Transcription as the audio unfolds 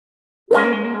And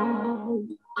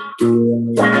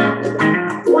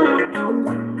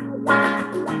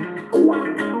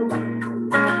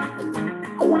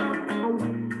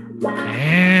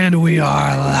we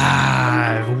are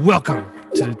live. Welcome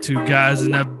to the Two Guys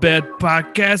in a Bed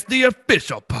podcast, the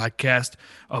official podcast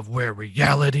of where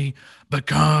reality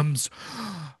becomes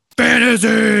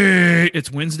fantasy. It's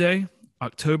Wednesday,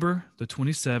 October the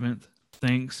 27th.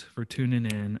 Thanks for tuning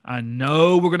in. I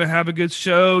know we're going to have a good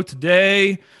show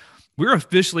today. We're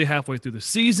officially halfway through the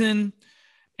season.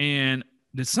 And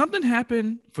did something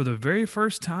happen for the very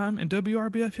first time in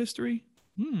WRBF history?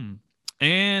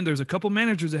 And there's a couple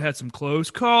managers that had some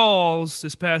close calls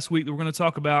this past week that we're going to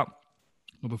talk about.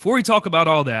 But before we talk about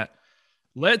all that,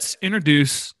 let's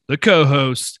introduce the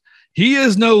co-host. He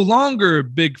is no longer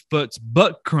Bigfoot's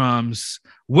butt crumbs.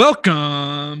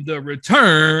 Welcome the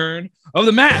return of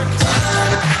the Matt.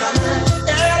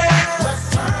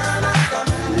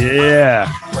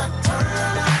 Yeah.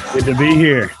 Good to be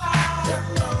here.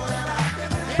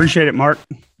 Appreciate it, Mark.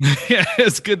 Yeah,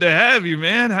 it's good to have you,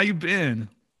 man. How you been?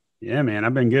 Yeah, man,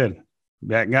 I've been good.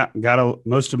 Got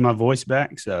most of my voice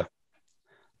back, so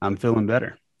I'm feeling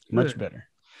better, much better.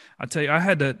 I tell you, I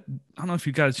don't know if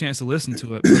you got a chance to listen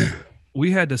to it, but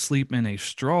we had to sleep in a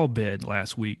straw bed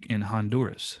last week in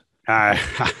Honduras.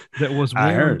 That was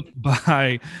warmed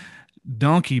by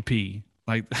donkey pee.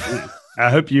 Like, I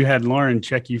hope you had Lauren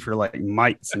check you for like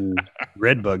mites and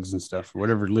red bugs and stuff, or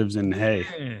whatever lives in the hay.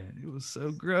 Man, it was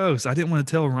so gross. I didn't want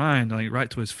to tell Ryan, like, right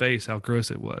to his face how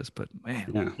gross it was, but man,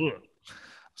 yeah. I'm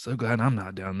so glad I'm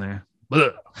not down there.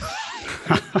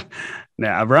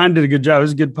 Now, Ryan did a good job. It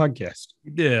was a good podcast.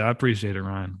 Yeah, I appreciate it,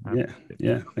 Ryan.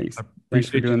 Yeah. Thanks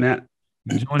for doing that.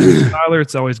 Joining us, Tyler.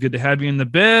 It's always good to have you in the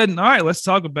bed. All right, let's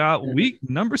talk about week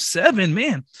number 7.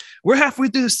 Man, we're halfway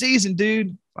through the season,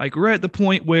 dude. Like, we're at the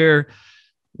point where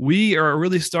we are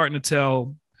really starting to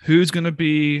tell who's going to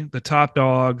be the top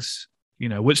dogs, you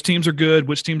know, which teams are good,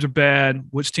 which teams are bad,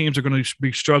 which teams are going to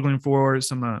be struggling for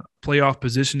some playoff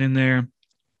position in there.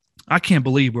 I can't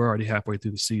believe we're already halfway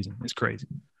through the season. It's crazy.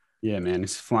 Yeah, man,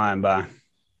 it's flying by.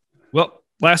 Well,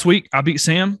 last week I beat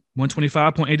Sam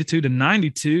 125.82 to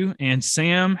 92, and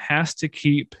Sam has to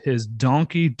keep his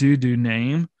donkey doo-doo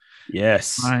name.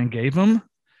 Yes. Ryan gave him.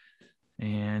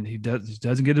 And he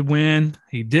doesn't get a win.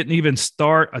 He didn't even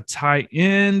start a tight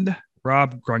end.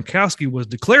 Rob Gronkowski was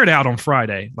declared out on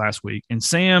Friday last week, and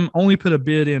Sam only put a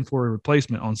bid in for a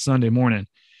replacement on Sunday morning,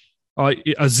 a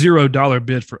 $0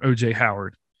 bid for O.J.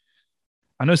 Howard.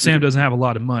 I know Sam doesn't have a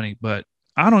lot of money, but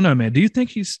I don't know, man. Do you think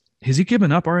has he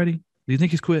given up already? Do you think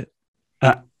he's quit?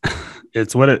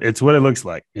 It's what it looks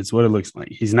like. It's what it looks like.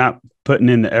 He's not putting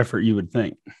in the effort you would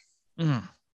think. You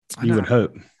would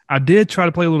hope. I did try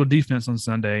to play a little defense on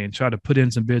Sunday and try to put in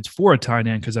some bids for a tight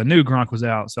end because I knew Gronk was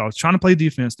out. So I was trying to play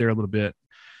defense there a little bit.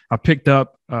 I picked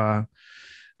up Eric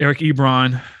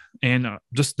Ebron and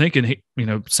just thinking,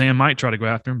 Sam might try to go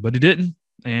after him, but he didn't.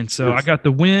 And so I got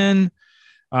the win.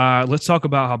 Let's talk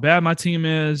about how bad my team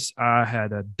is. I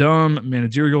had a dumb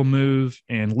managerial move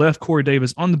and left Corey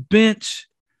Davis on the bench.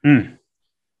 I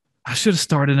should have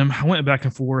started him. I went back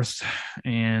and forth,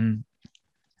 and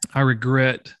I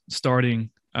regret starting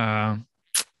the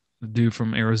dude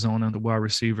from Arizona, the wide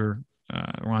receiver,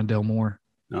 Rondell Moore.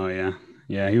 Oh, yeah.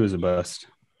 Yeah, he was a bust.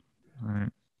 All right.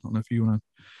 I don't know if you want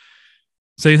to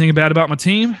say anything bad about my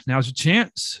team. Now's your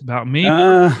chance. About me.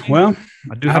 Well,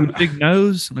 I do have a big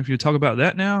nose. I don't know if you talk about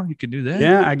that now. You can do that.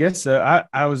 Yeah, I guess so.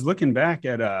 I was looking back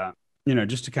at,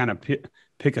 just to kind of pick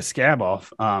a scab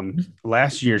off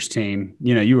last year's team.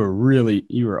 You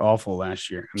were awful last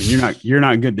year. I mean, you're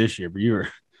not good this year, but you were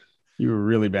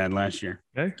really bad last year.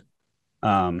 Okay.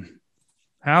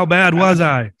 How bad was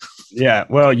I? Yeah.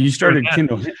 Well, you started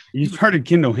Kendall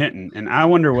Hinton, and I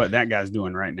wonder what that guy's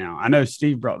doing right now. I know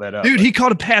Steve brought that up. Dude, he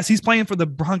caught a pass. He's playing for the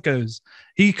Broncos.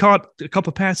 He caught a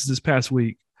couple passes this past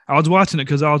week. I was watching it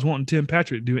because I was wanting Tim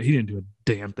Patrick to do it. He didn't do a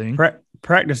damn thing.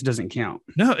 Practice doesn't count.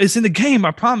 No, it's in the game.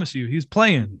 I promise you. He's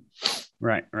playing.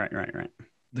 Right.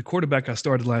 The quarterback I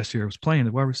started last year was playing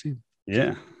the wide receiver.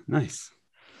 Yeah. Nice.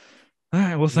 All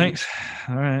right. Well, thanks.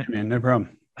 All right. Man, no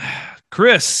problem.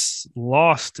 Chris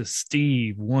lost to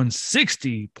Steve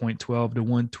 160.12 to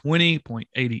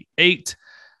 120.88.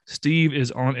 Steve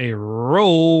is on a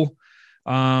roll.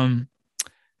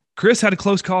 Chris had a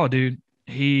close call, dude.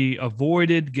 He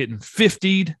avoided getting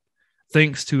 50'd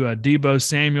thanks to a Deebo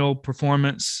Samuel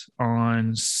performance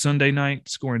on Sunday night,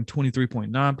 scoring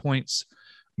 23.9 points.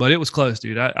 But it was close,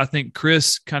 dude. I think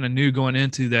Chris kind of knew going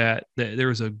into that there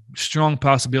was a strong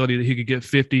possibility that he could get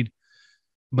 50'd,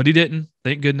 but he didn't.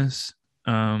 Thank goodness.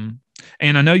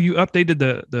 And I know you updated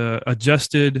the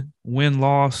adjusted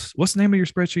win-loss. What's the name of your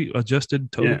spreadsheet?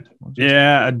 Adjusted total?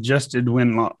 Yeah, adjusted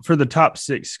win-loss for the top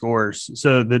 6 scores.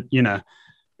 So that,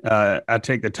 I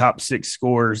take the top 6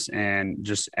 scores and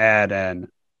just add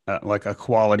like a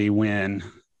quality win,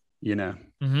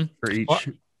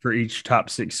 for each top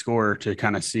 6 scorer to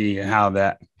kind of see how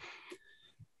that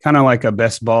kind of like a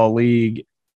best ball league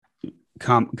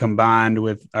combined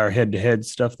with our head-to-head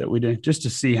stuff that we do, just to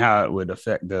see how it would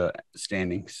affect the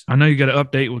standings. I know you got to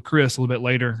update with Chris a little bit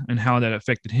later and how that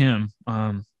affected him.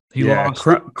 He lost.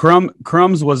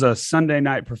 Crumbs was a Sunday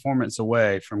night performance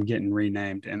away from getting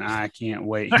renamed, and I can't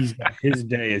wait. His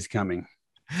day is coming.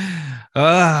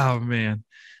 Oh man.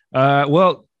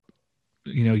 Well,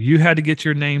 you had to get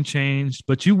your name changed,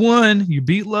 but you won. You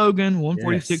beat Logan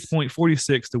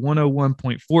 146.46 to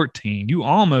 101.14. You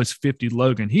almost 50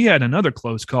 Logan. He had another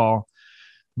close call,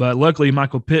 but luckily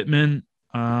Michael Pittman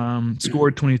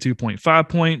scored 22.5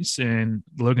 points, and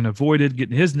Logan avoided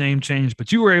getting his name changed,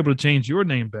 but you were able to change your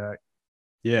name back.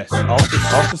 Yes.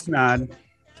 Off the snide.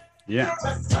 Yeah.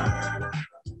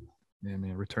 Yeah,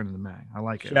 man. Returning the Mac. I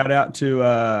like it. Shout out to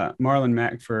Marlon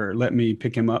Mack for letting me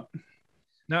pick him up.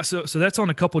 Now, so that's on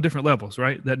a couple of different levels,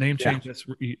 right? That name change.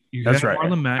 Yeah. That's right.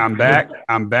 Marlon Mack.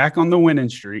 I'm back on the winning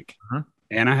streak,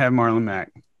 and I have Marlon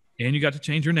Mack. And you got to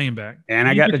change your name back. And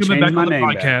I got to change my name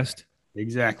podcast. Back.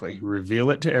 Exactly.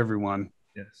 Reveal it to everyone.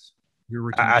 Yes.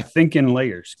 I think in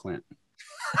layers, Clint.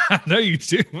 I know you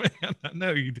do, man. I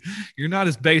know you. You're not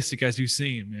as basic as you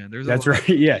seem, man. That's right.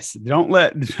 Yes. Don't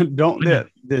let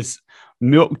this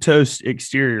milk toast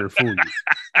exterior fool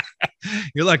you.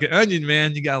 You're like an onion,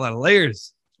 man. You got a lot of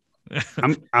layers.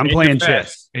 I'm playing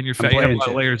chess. And you're fat. You have a lot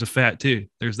of layers of fat too.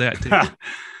 There's that too.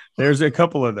 There's a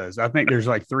couple of those. I think there's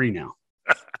like 3 now.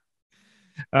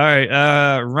 All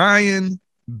right. Ryan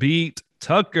beat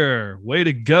Tucker. Way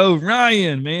to go,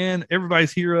 Ryan, man.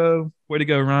 Everybody's hero. Way to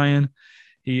go, Ryan.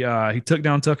 He took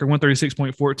down Tucker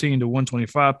 136.14 to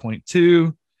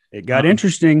 125.2. It got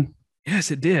interesting.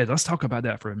 Yes, it did. Let's talk about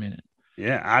that for a minute.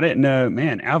 Yeah, I didn't know,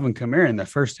 man. Alvin Kamara in the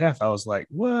first half, I was like,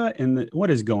 what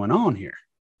is going on here?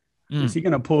 Is he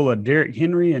going to pull a Derrick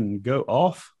Henry and go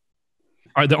off?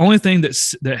 All right, the only thing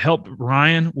that helped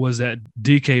Ryan was that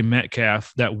DK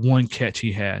Metcalf, that one catch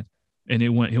he had, and he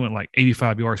went like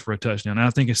 85 yards for a touchdown. And I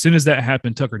think as soon as that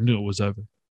happened, Tucker knew it was over.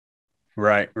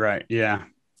 Right, yeah.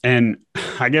 And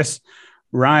I guess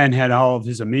Ryan had all of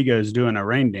his amigos doing a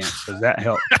rain dance, so that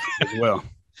helped as well.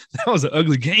 That was an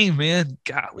ugly game, man.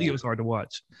 Golly, it was hard to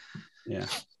watch. Yeah.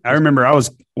 I remember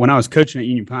when I was coaching at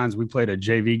Union Pines, we played a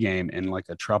JV game in like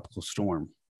a tropical storm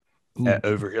at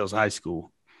Overhills High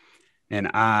School. And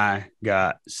I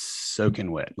got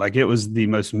soaking wet. Like it was the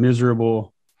most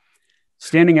miserable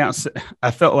standing out. I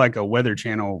felt like a Weather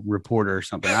Channel reporter or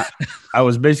something. I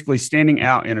was basically standing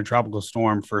out in a tropical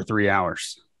storm for 3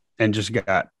 hours and just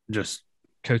got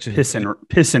coaching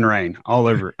piss and rain all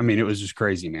over. I mean, it was just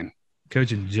crazy, man.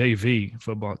 Coaching JV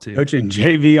football too. Coaching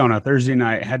JV on a Thursday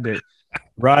night, had to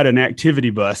ride an activity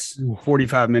bus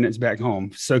 45 minutes back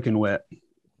home, soaking wet.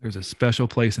 There's a special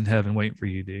place in heaven waiting for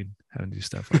you, dude. How to do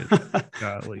stuff like that.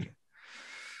 Golly.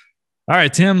 All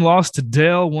right, Tim lost to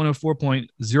Dell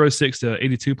 104.06 to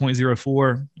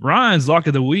 82.04. Ryan's lock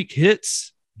of the week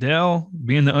hits. Dell,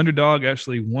 being the underdog,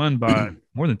 actually won by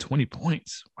more than 20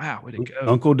 points. Wow, way to go.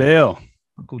 Uncle Dell.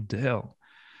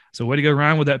 So way to go,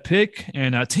 Ryan, with that pick.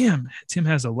 And Tim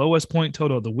has the lowest point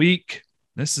total of the week.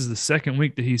 This is the second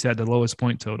week that he's had the lowest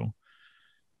point total.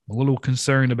 I'm a little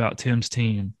concerned about Tim's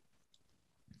team.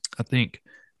 I think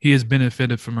he has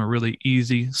benefited from a really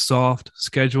easy, soft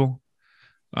schedule.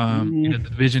 The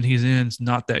division he's in is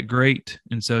not that great.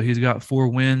 And so he's got 4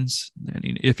 wins.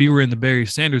 And if he were in the Barry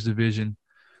Sanders division,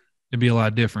 it'd be a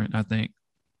lot different, I think.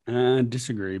 I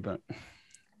disagree, but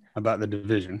about the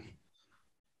division.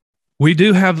 We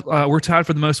do have we're tied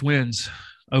for the most wins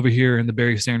over here in the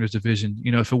Barry Sanders division.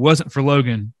 If it wasn't for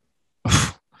Logan,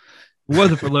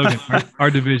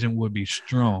 our division would be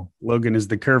strong. Logan is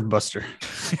the curve buster.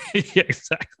 Yeah,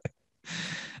 exactly.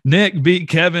 Nick beat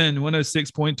Kevin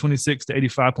 106.26 to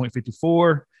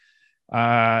 85.54.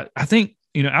 I think,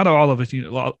 out of all of us,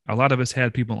 a lot of us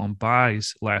had people on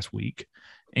buys last week.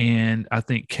 And I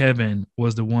think Kevin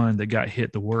was the one that got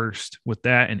hit the worst with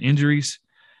that and injuries.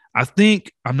 I'm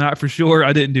not for sure.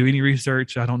 I didn't do any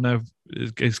research. I don't know.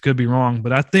 It could be wrong,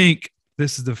 but I think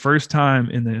this is the first time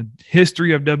in the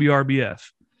history of WRBF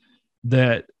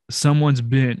that someone's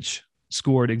bench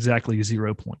scored exactly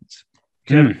 0 points.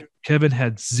 Kevin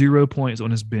had 0 points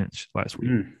on his bench last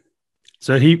week.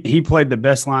 So he played the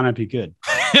best lineup he could.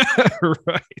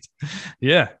 Right.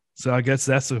 Yeah. So I guess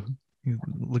that's You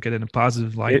look at it in a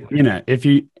positive light. If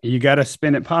you got to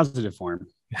spin it positive for him.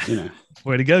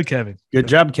 Way to go, Kevin. Good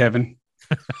job, Kevin.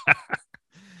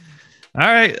 All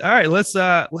right. Let's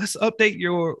update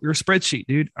your spreadsheet,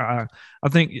 dude. I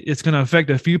think it's going to affect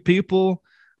a few people.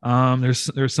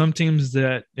 There's some teams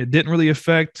that it didn't really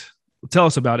affect. Tell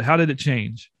us about it. How did it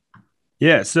change?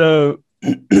 Yeah. So,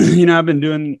 I've been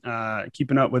doing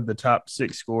keeping up with the top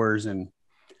 6 scores, and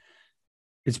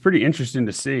it's pretty interesting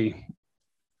to see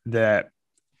that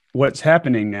what's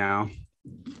happening now.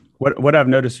 What I've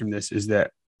noticed from this is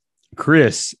that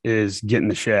Chris is getting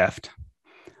the shaft.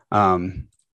 Not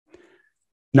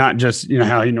just,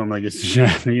 how he normally gets the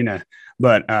shaft,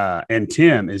 but and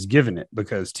Tim is giving it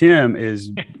because Tim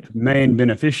is the main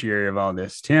beneficiary of all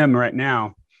this. Tim right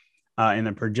now in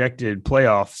the projected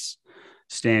playoffs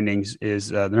standings is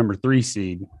the number 3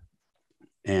 seed.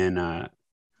 And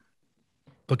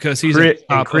because he's in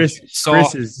top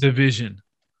Chris's division.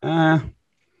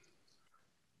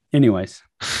 Anyways.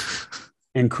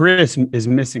 And Chris is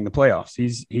missing the playoffs.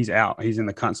 He's out. He's in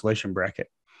the consolation bracket.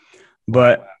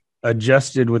 But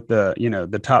adjusted with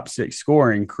the top 6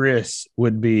 scoring, Chris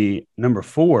would be number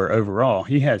 4 overall.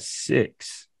 He has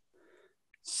six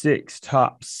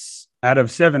tops out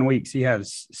of 7 weeks. He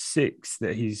has 6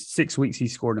 6 weeks he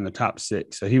scored in the top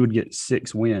 6. So he would get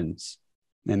 6 wins,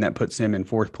 and that puts him in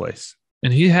 4th place.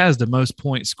 And he has the most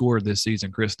points scored this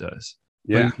season. Chris does.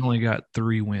 Yeah. But he's only got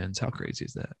 3 wins. How crazy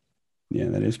is that? Yeah,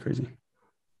 that is crazy.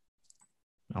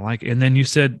 I like it. And then you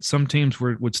said some teams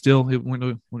would still it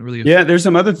wouldn't really affect. Yeah, there's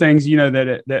some other things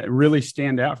that really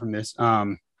stand out from this.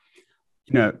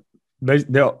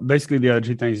 Basically the other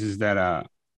 2 things is that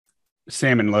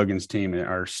Sam and Logan's team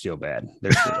are still bad.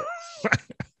 They're still bad.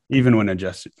 Even when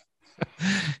adjusted.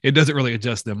 It doesn't really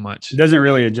adjust them much. It doesn't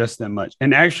really adjust them much.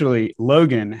 And actually,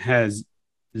 Logan has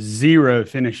 0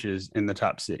 finishes in the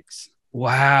top 6.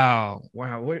 Wow.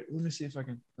 Wait, let me see if I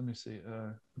can. Let me see.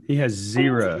 He has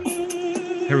 0.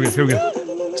 Here we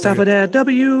go. Stop it at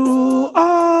WRBF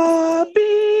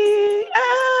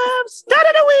stat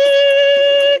of the week.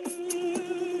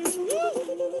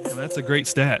 Yeah, that's a great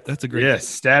stat.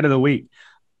 Stat of the week.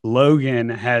 Logan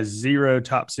has 0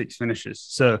 top 6 finishes.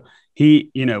 So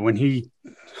he, when he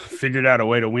figured out a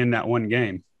way to win that one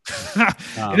game.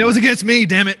 And it was against me,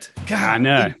 damn it. God. I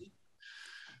know.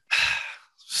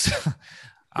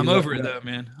 I'm over it, though,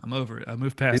 man. I'm over it. I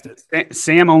moved past it.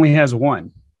 Sam only has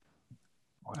 1.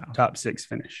 Wow. Top 6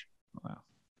 finish. Wow.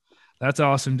 That's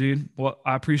awesome, dude. Well,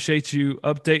 I appreciate you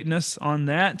updating us on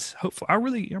that. Hopefully, I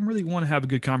really want to have a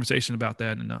good conversation about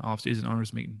that in the off-season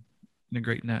owners meeting,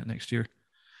 integrating that next year.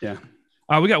 Yeah.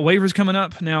 We got waivers coming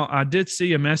up. Now, I did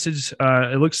see a message.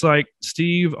 It looks like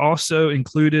Steve also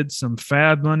included some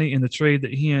fab money in the trade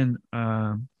that he and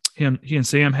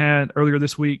Sam had earlier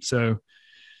this week. So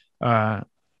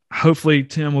hopefully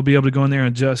Tim will be able to go in there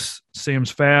and adjust Sam's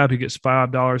fab. He gets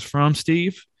 $5 from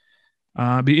Steve.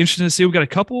 Be interesting to see. We've got a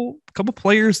couple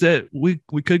players that we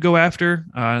could go after.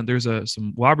 There's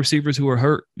some wide receivers who are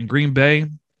hurt in Green Bay.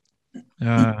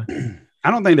 I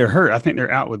don't think they're hurt. I think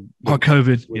they're out with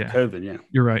COVID. COVID, yeah.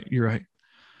 You're right.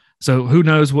 So who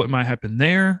knows what might happen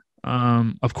there.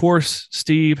 Of course,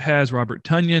 Steve has Robert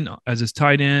Tonyan as his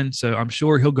tight end, so I'm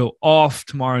sure he'll go off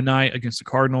tomorrow night against the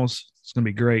Cardinals. It's going to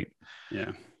be great.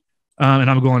 Yeah. And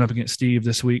I'm going up against Steve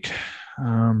this week.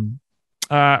 All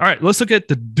right, let's look at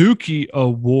the Dookie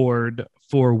Award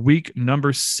for week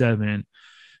number 7.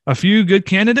 A few good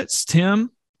candidates. Tim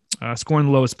scoring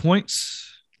the lowest points.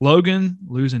 Logan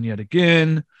losing yet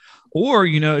again. Or,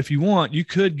 if you want, you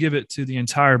could give it to the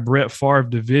entire Brett Favre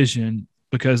division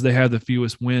because they have the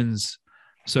fewest wins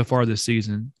so far this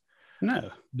season.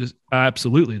 No.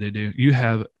 Absolutely they do. You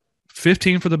have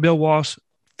 15 for the Bill Walsh,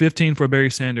 15 for Barry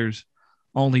Sanders,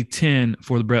 only 10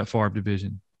 for the Brett Favre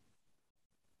division.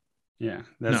 Yeah,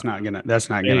 that's not gonna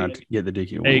get the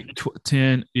Dookie Award. 8,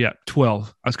 10,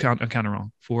 12. I'm counting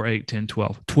wrong. 4, 8, 10,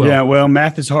 12. 12. Yeah, well,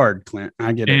 math is hard, Clint.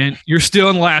 I get it. And you're still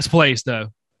in last place, though.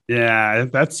 Yeah,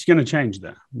 that's gonna change,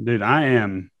 though, dude.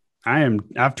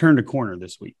 I've turned a corner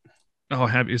this week. Oh,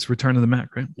 it's Return of the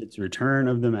Mac, right? It's Return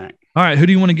of the Mac. All right, who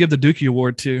do you want to give the Dookie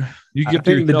Award to? I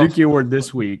think the Dookie Award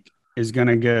this week is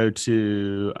gonna go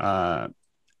to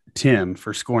Tim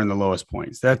for scoring the lowest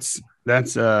points. That's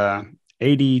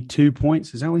 82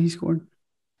 points. Is that what he scored?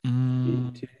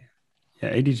 82. Yeah,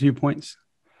 82 points.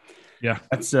 Yeah.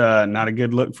 That's not a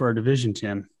good look for our division,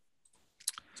 Tim.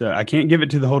 So I can't give it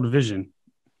to the whole division.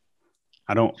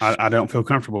 I don't feel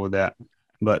comfortable with that.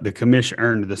 But the commission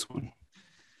earned this one.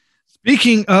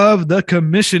 Speaking of the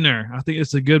commissioner, I think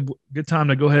it's a good time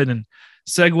to go ahead and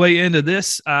segue into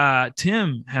this.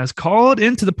 Tim has called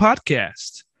into the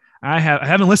podcast. I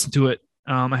haven't listened to it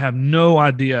I have no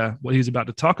idea what he's about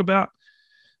to talk about,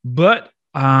 but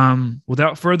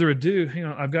without further ado, hang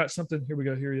on, I've got something. Here we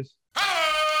go. Here he is.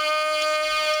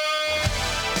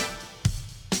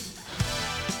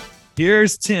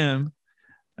 Here's Tim.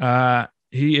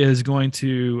 He is going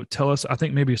to tell us, I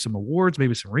think, maybe some awards,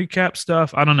 maybe some recap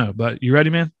stuff. I don't know, but you ready,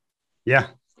 man? Yeah.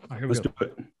 All right, Let's do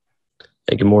it.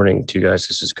 Hey, good morning to you guys.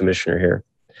 This is Commissioner here.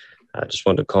 I just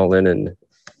wanted to call in and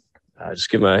just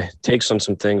give my takes on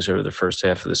some things over the first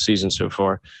half of the season so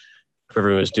far. Hope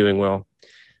everyone is doing well.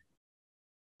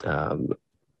 By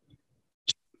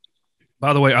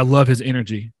the way, I love his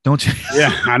energy. Don't you?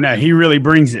 Yeah, I know. He really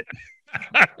brings it.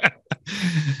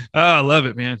 Oh, I love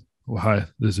it, man. Well, hi,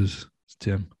 this is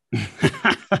Tim.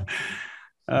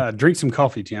 Drink some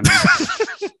coffee, Tim.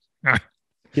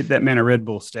 Get that man a Red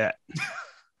Bull stat.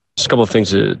 Just a couple of things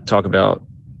to talk about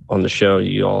on the show.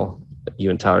 You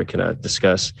and Tyler can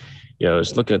discuss. I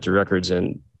was looking at the records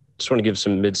and just want to give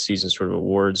some mid-season sort of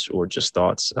awards or just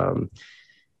thoughts. In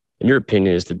your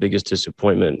opinion, is the biggest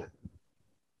disappointment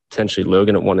potentially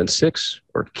Logan at 1-6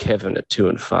 or Kevin at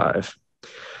 2-5?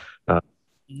 All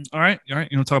right. You want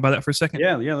to talk about that for a second?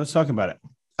 Yeah. Let's talk about it.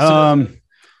 All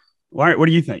right. What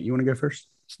do you think? You want to go first?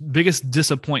 Biggest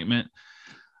disappointment.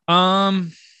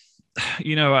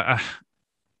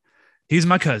 He's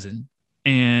my cousin,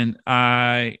 and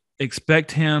I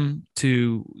expect him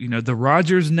to, the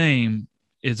Rodgers name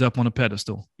is up on a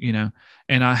pedestal, and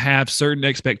I have certain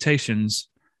expectations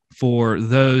for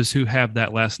those who have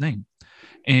that last name.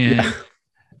 And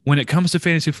when it comes to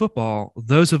fantasy football,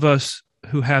 those of us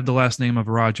who have the last name of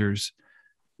Rodgers,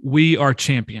 we are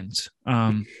champions.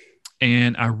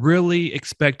 And I really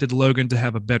expected Logan to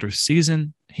have a better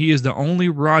season. He is the only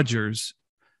Rodgers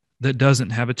that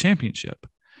doesn't have a championship.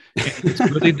 And it's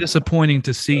really disappointing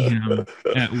to see him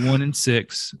at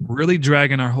 1-6, really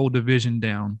dragging our whole division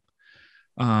down.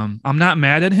 I'm not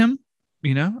mad at him.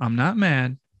 I'm not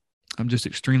mad. I'm just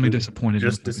extremely disappointed.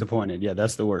 Just disappointed. Yeah,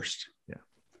 that's the worst. Yeah.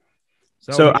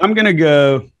 So I'm going to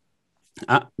go.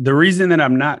 The reason that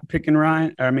I'm not picking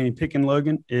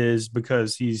Logan is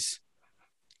because he's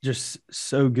just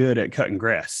so good at cutting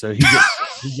grass. So he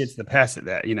gets the pass at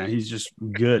that. He's just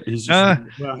good. He's kind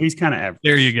of average.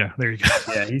 There you go.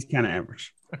 Yeah, he's kind of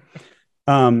average.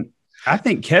 I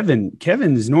think Kevin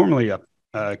is normally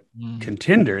a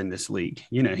contender in this league.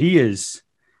 He is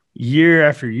year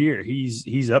after year.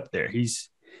 He's up there. He's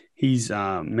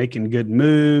making good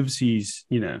moves. He's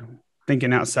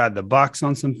thinking outside the box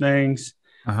on some things.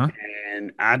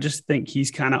 And I just think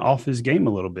he's kind of off his game a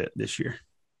little bit this year.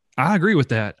 I agree with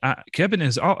that. Kevin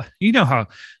is all,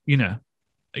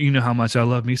 how much I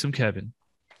love me some Kevin,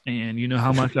 and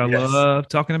how much I love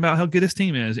talking about how good his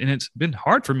team is. And it's been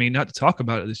hard for me not to talk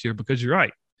about it this year because you're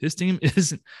right. His team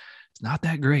it's not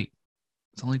that great.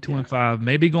 It's only 2-5,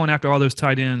 maybe going after all those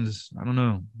tight ends. I don't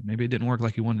know. Maybe it didn't work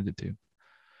like he wanted it to.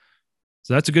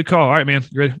 So that's a good call. All right, man.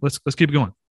 Ready? Let's keep it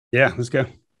going. Yeah, let's go.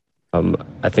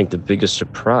 I think the biggest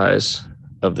surprise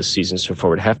of the season so far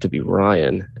would have to be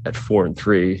Ryan at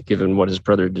 4-3, given what his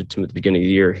brother did to him at the beginning of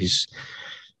the year. He's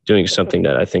doing something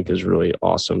that I think is really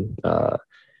awesome. What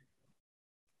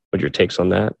are your takes on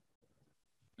that?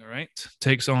 All right.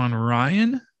 Takes on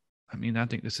Ryan. I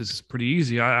think this is pretty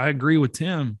easy. I agree with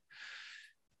Tim.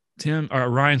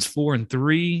 Ryan's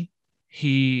 4-3.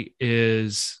 He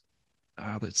is,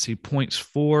 points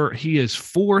 4. He is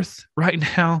 4th right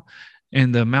now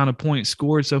in the amount of points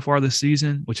scored so far this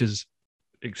season, which is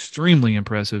extremely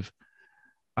impressive.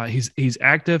 He's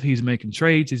active. He's making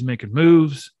trades. He's making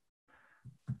moves.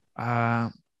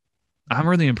 I'm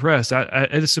really impressed.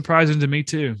 It is surprising to me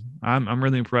too. I'm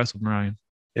really impressed with Ryan.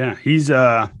 Yeah,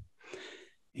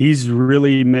 he's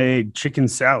really made chicken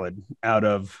salad out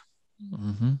of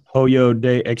Pollo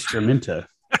de Excremento.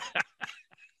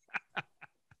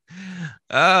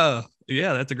 Oh,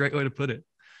 yeah, that's a great way to put it.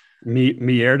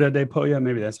 Mierda de pollo,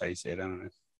 maybe that's how you say it. I don't know.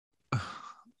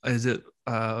 Is it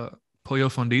pollo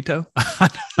fondito?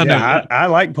 I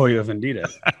like pollo fondito.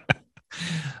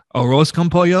 Arroz con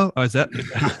pollo? Or is that?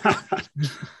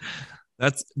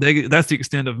 That's the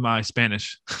extent of my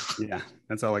Spanish. Yeah,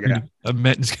 that's all I got. A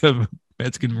Mexican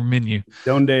menu.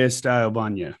 Donde está el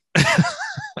baño?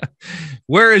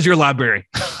 Where is your library?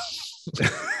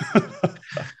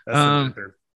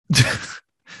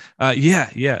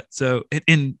 Yeah. So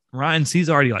and Ryan sees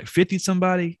already like 50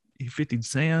 somebody. He 50'd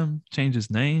Sam, changed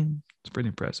his name. It's pretty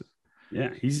impressive.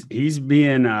 Yeah, he's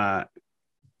being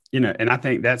and I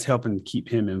think that's helping keep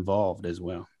him involved as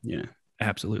well. Yeah.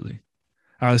 Absolutely.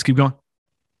 All right, let's keep going.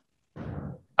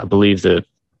 I believe that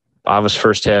Ava's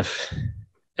first half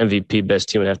MVP best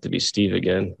team would have to be Steve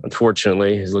again.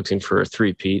 Unfortunately, he's looking for a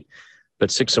three-peat. but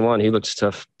 6-1, he looks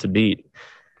tough to beat.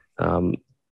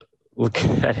 Look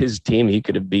at his team. He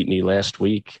could have beat me last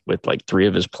week with like 3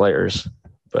 of his players,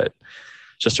 but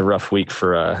just a rough week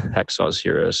for Hacksaw's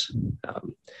Heroes.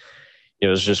 It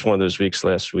was just one of those weeks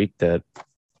last week that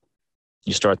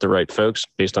you start the right folks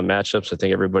based on matchups. I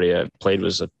think everybody I played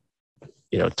was a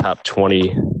top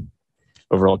 20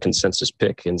 overall consensus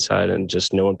pick inside, and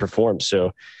just no one performed.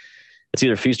 So it's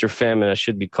either feast or famine. I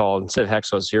should be called, instead of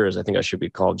Hacksaw's Heroes, I think I should be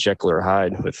called Jekyll or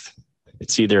Hyde.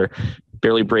 It's either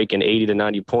barely breaking 80 to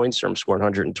 90 points or I'm scoring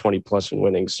 120 plus and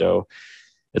winning. So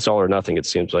it's all or nothing, it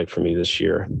seems like, for me this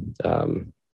year.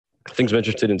 Things I'm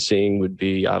interested in seeing would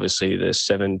be obviously the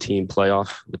 7-team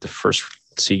playoff with the first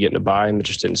seed getting a bye. I'm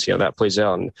interested in see how that plays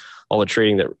out and all the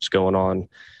trading that's going on.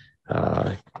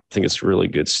 I think it's really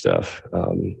good stuff.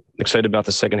 Excited about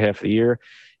the second half of the year.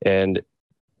 And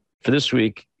for this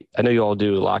week, I know you all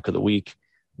do a lock of the week,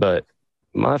 but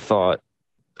my thought,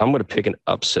 I'm going to pick an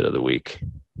upset of the week.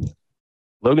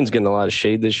 Logan's getting a lot of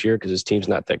shade this year because his team's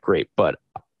not that great, but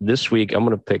this week I'm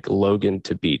going to pick Logan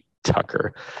to beat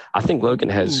Tucker. I think Logan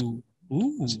has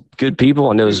good people.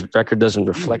 I know his record doesn't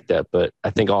reflect that, but I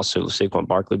think also Saquon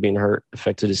Barkley being hurt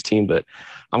affected his team. But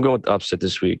I'm going with the upset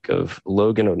this week of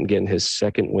Logan getting his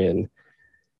second win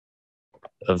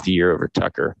of the year over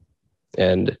Tucker.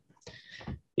 And,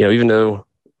 even though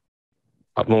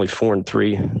I'm only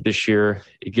 4-3 this year,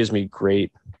 it gives me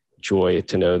great joy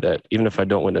to know that even if I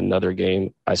don't win another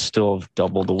game, I still have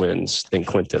double the wins than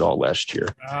Clint did all last year.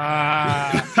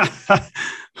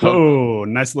 Oh,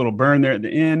 nice little burn there at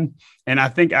the end. And I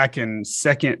think I can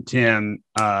second Tim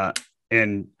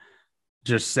in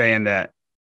just saying that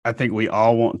I think we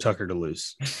all want Tucker to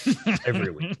lose every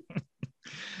week.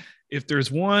 If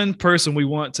there's one person we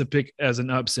want to pick as an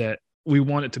upset, we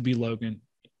want it to be Logan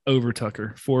over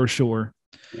Tucker for sure.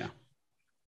 Yeah.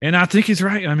 And I think he's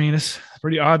right. I mean, it's a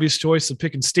pretty obvious choice of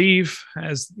picking Steve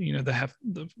as,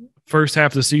 the first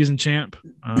half of the season champ.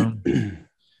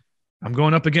 I'm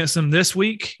going up against him this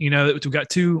week. We've got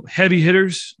 2 heavy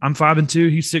hitters. I'm 5-2.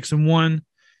 He's 6-1.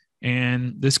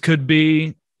 And this could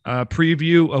be a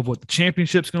preview of what the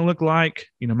championship's going to look like.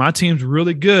 My team's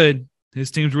really good.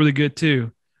 His team's really good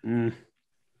too.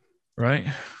 Right?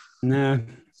 No,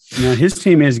 his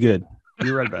team is good.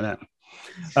 You're right about that.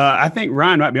 I think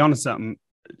Ryan might be onto something.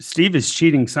 Steve is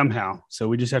cheating somehow, so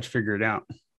we just have to figure it out.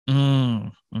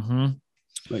 Mm-hmm.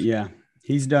 But yeah,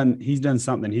 he's done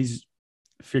something. He's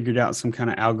figured out some kind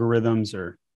of algorithms,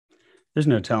 or there's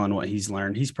no telling what he's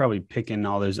learned. He's probably picking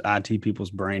all those IT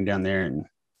people's brain down there, and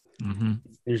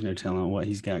there's no telling what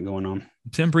he's got going on.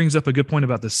 Tim brings up a good point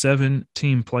about the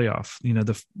 7-team playoff.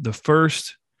 The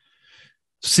first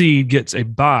seed gets a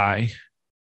bye,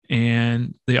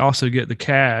 and they also get the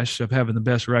cash of having the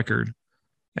best record.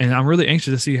 And I'm really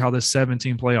anxious to see how this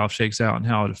 7-team playoff shakes out and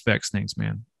how it affects things,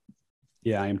 man.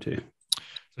 Yeah, I am too.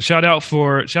 So shout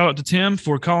out to Tim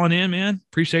for calling in, man.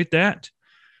 Appreciate that.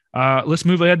 Let's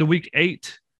move ahead to week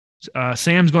 8.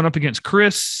 Sam's going up against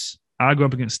Chris. I go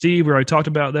up against Steve. We already talked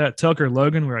about that. Tucker,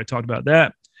 Logan, we already talked about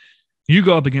that. You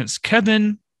go up against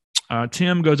Kevin.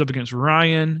 Tim goes up against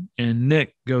Ryan, and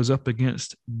Nick goes up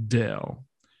against Dell.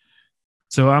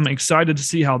 So I'm excited to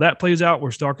see how that plays out.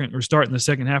 We're starting the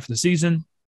second half of the season.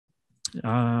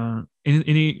 Any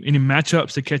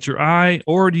matchups that catch your eye,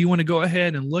 or do you want to go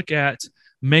ahead and look at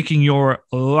making your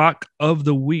lock of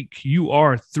the week? You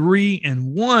are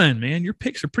 3-1, man. Your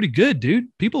picks are pretty good, dude.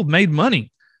 People have made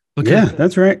money. Yeah,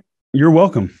 that's right. You're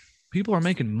welcome. People are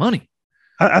making money.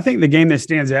 I think the game that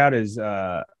stands out is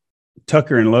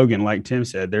Tucker and Logan. Like Tim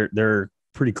said, they're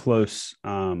pretty close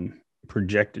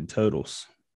projected totals.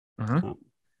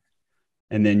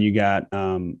 And then you got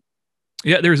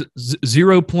there's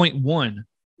 0.1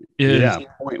 is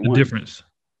the difference.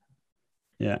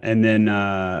 Yeah, and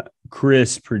then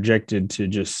Chris projected to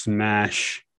just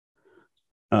smash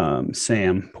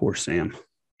Sam. Poor Sam.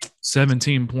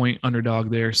 17-point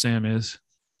underdog there, Sam is.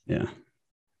 Yeah.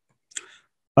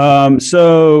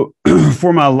 So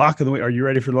for my lock of the week, are you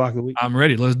ready for the lock of the week? I'm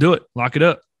ready. Let's do it. Lock it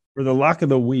up. For the lock of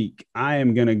the week, I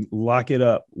am going to lock it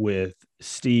up with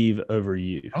Steve over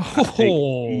you.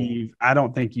 Oh, I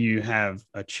don't think you have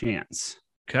a chance.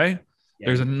 Okay. Yeah.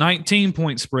 There's a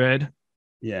 19-point spread.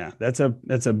 Yeah, that's a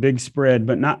big spread,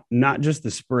 but not just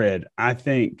the spread. I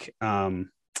think Mike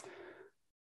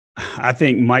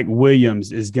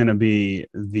Williams is going to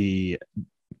be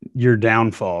your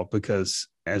downfall, because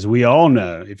as we all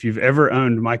know, if you've ever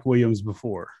owned Mike Williams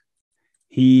before,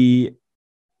 he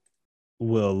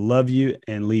will love you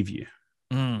and leave you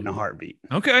in a heartbeat.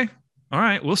 Okay. All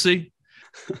right. We'll see.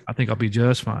 I think I'll be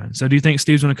just fine. So do you think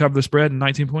Steve's going to cover the spread in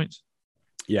 19 points?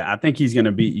 Yeah, I think he's going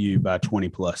to beat you by 20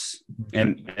 plus.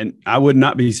 And I would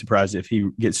not be surprised if he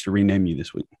gets to rename you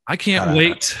this week. I can't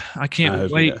wait. I can't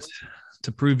wait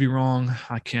to prove you wrong.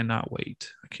 I cannot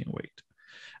wait. I can't wait.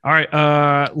 All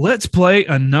right, let's play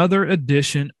another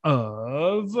edition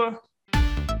of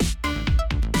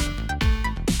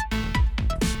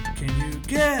Can You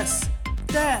Guess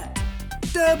That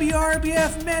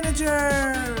WRBF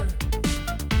Manager?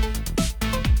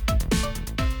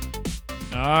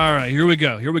 All right, here we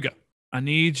go. I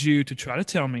need you to try to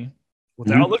tell me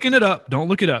without looking it up. Don't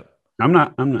look it up. I'm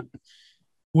not.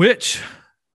 Which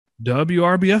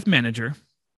WRBF manager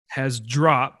has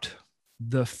dropped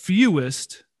the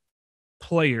fewest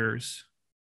players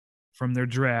from their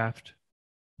draft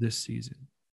this season?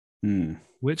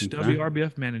 Which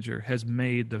WRBF manager has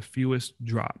made the fewest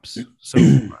drops so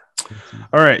far?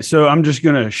 All right, so I'm just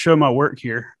going to show my work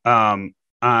here.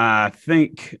 I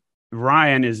think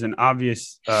Ryan is an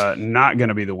obvious not going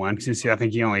to be the one, since I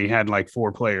think he only had like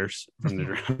 4 players from the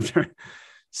draft.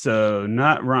 So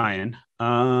not Ryan.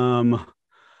 I'm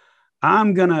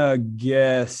gonna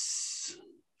guess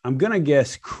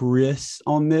Chris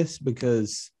on this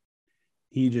because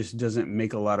he just doesn't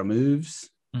make a lot of moves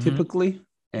typically.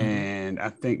 And I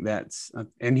think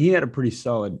and he had a pretty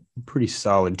solid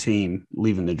team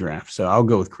leaving the draft. So I'll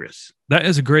go with Chris. That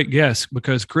is a great guess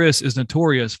because Chris is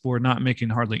notorious for not making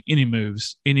hardly any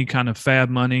moves, any kind of fab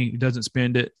money. He doesn't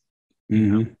spend it.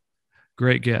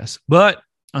 Great guess. But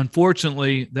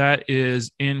unfortunately, that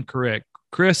is incorrect.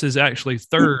 Chris is actually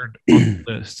third on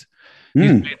the list.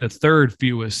 He's made the third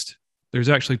fewest. There's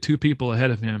actually 2 people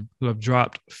ahead of him who have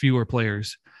dropped fewer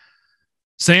players.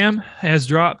 Sam has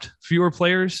dropped fewer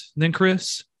players than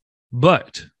Chris,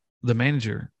 but the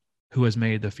manager who has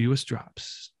made the fewest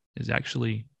drops is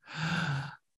actually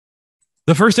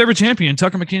the first ever champion.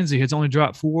 Tucker McKenzie has only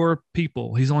dropped 4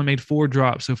 people. He's only made 4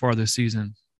 drops so far this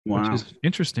season. Wow. Which is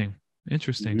interesting.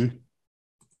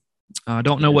 I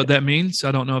don't know what that means.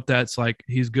 I don't know if that's like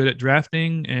he's good at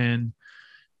drafting and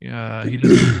he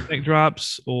doesn't make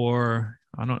drops, or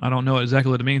I don't know exactly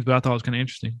what it means, but I thought it was kind of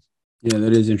interesting. Yeah,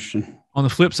 that is interesting. On the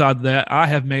flip side of that, I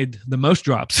have made the most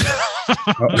drops.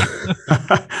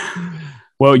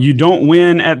 Well, you don't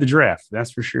win at the draft.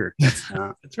 That's for sure. That's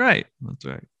right.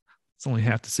 It's only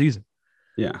half the season.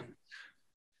 Yeah.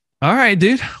 All right,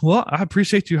 dude. Well, I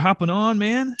appreciate you hopping on,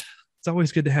 man. It's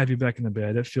always good to have you back in the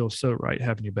bed. It feels so right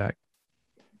having you back.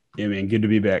 Yeah, man. Good to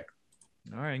be back.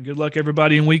 All right. And good luck,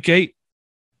 everybody, in week 8.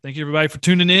 Thank you, everybody, for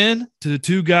tuning in to the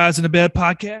 2 Guys in the Bed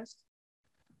podcast,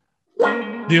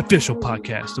 the official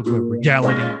podcast of where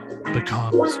reality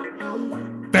becomes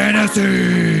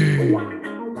fantasy.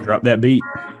 Drop that beat.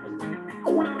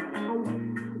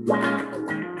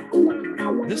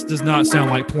 This does not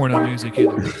sound like porno music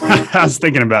either. I was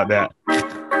thinking about that.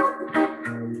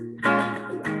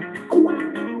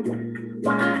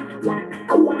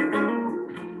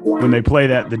 When they play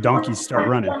that, the donkeys start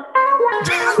running.